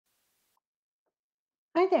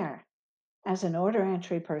Hi there. As an order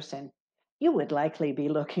entry person, you would likely be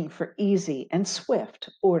looking for easy and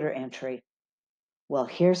swift order entry. Well,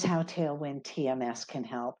 here's how Tailwind TMS can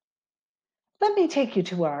help. Let me take you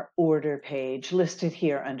to our order page listed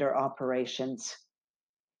here under Operations.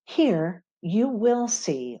 Here, you will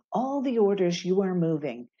see all the orders you are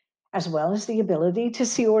moving, as well as the ability to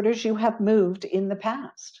see orders you have moved in the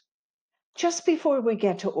past. Just before we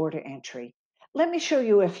get to order entry, let me show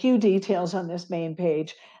you a few details on this main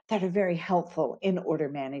page that are very helpful in order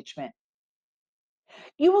management.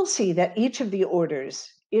 You will see that each of the orders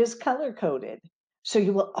is color-coded, so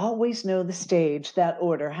you will always know the stage that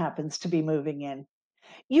order happens to be moving in.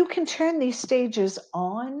 You can turn these stages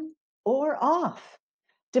on or off,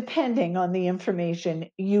 depending on the information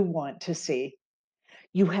you want to see.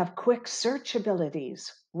 You have quick search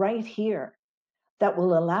abilities right here that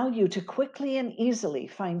will allow you to quickly and easily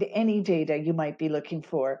find any data you might be looking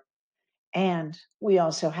for. And we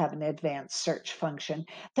also have an advanced search function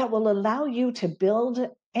that will allow you to build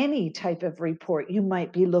any type of report you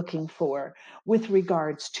might be looking for with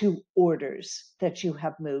regards to orders that you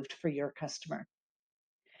have moved for your customer.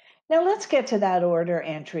 Now let's get to that order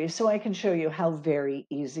entry so I can show you how very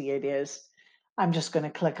easy it is. I'm just going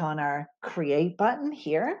to click on our Create button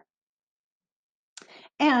here,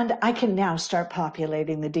 and I can now start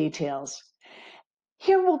populating the details.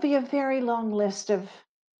 Here will be a very long list of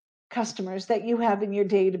customers that you have in your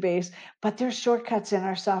database, but there's shortcuts in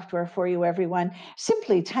our software for you, everyone.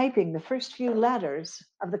 Simply typing the first few letters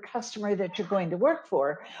of the customer that you're going to work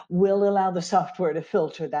for will allow the software to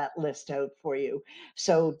filter that list out for you.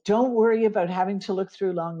 So don't worry about having to look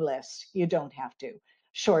through long lists. You don't have to.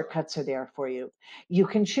 Shortcuts are there for you. You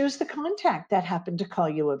can choose the contact that happened to call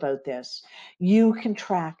you about this. You can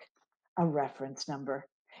track a reference number.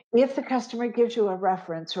 If the customer gives you a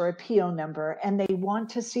reference or a PO number and they want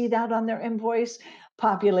to see that on their invoice,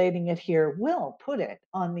 populating it here will put it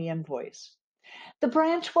on the invoice. The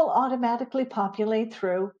branch will automatically populate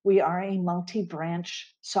through. We are a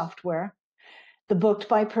multi-branch software. The booked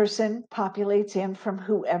by person populates in from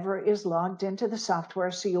whoever is logged into the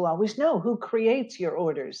software, so you always know who creates your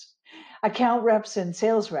orders. Account reps and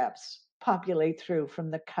sales reps populate through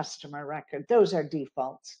from the customer record. Those are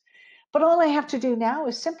defaults. But all I have to do now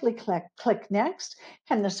is simply click Next,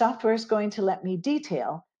 and the software is going to let me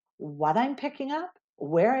detail what I'm picking up,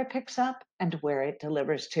 where it picks up, and where it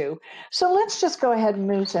delivers to. So let's just go ahead and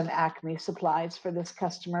move some Acme supplies for this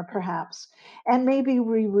customer, perhaps. And maybe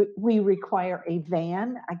we require a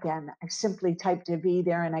van. Again, I simply typed a V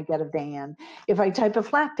there and I get a van. If I type a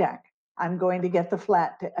flat deck, I'm going to get the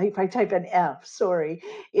flat. If I type an F, sorry.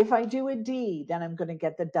 If I do a D, then I'm going to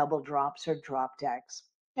get the double drops or drop decks.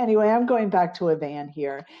 Anyway, I'm going back to a van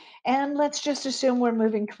here. And let's just assume we're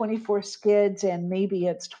moving 24 skids and maybe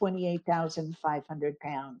it's 28,500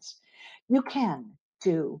 pounds. You can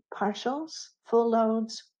do partials, full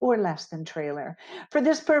loads, or less than trailer. For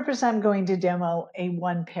this purpose, I'm going to demo a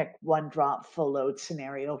one pick, one drop full load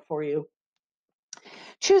scenario for you.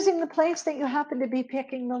 Choosing the place that you happen to be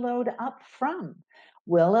picking the load up from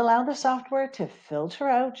will allow the software to filter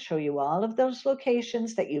out, show you all of those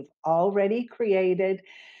locations that you've already created.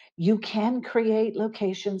 You can create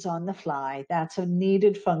locations on the fly. That's a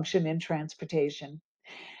needed function in transportation.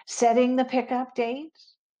 Setting the pickup date,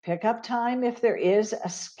 pickup time if there is a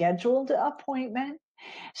scheduled appointment,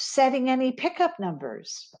 setting any pickup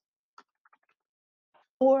numbers,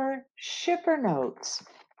 or shipper notes.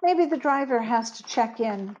 Maybe the driver has to check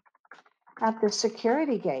in at the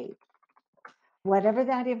security gate. Whatever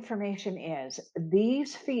that information is,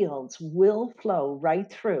 these fields will flow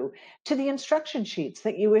right through to the instruction sheets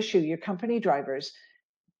that you issue your company drivers,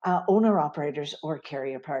 owner-operators, or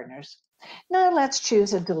carrier partners. Now let's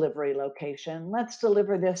choose a delivery location. Let's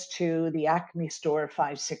deliver this to the Acme Store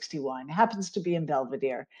 561. It happens to be in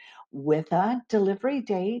Belvedere. With a delivery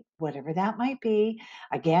date, whatever that might be.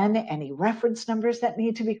 Again, any reference numbers that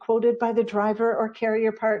need to be quoted by the driver or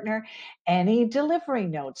carrier partner, any delivery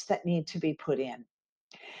notes that need to be put in.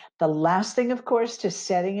 The last thing, of course, to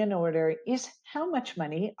setting an order is how much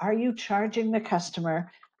money are you charging the customer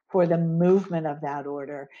for the movement of that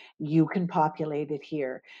order. You can populate it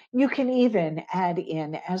here. You can even add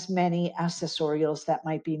in as many accessorials that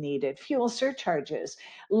might be needed. Fuel surcharges,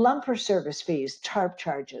 lumper service fees, tarp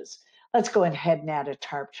charges. Let's go ahead and add a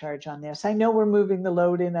tarp charge on this. I know we're moving the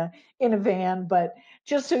load in a van, but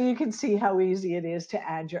just so you can see how easy it is to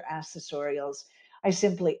add your accessorials, I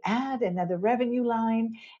simply add another revenue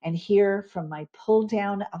line, and here from my pull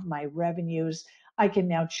down of my revenues, I can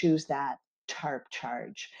now choose that tarp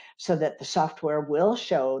charge so that the software will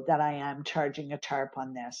show that I am charging a tarp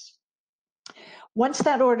on this. Once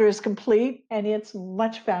that order is complete, and it's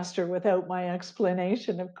much faster without my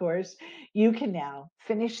explanation, of course, you can now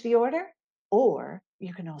finish the order, or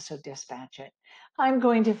you can also dispatch it. I'm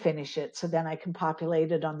going to finish it so then I can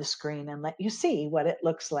populate it on the screen and let you see what it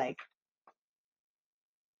looks like.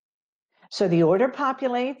 So the order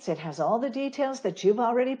populates, it has all the details that you've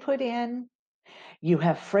already put in. You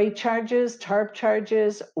have freight charges, TARP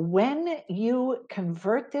charges. When you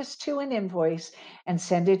convert this to an invoice and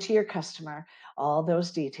send it to your customer, all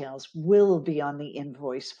those details will be on the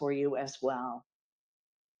invoice for you as well.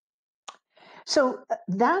 So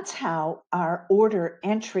that's how our order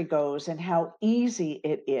entry goes and how easy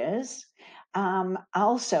it is.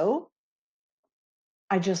 Also,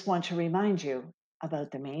 I just want to remind you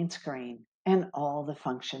about the main screen and all the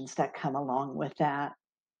functions that come along with that.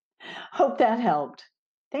 Hope that helped.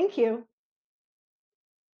 Thank you.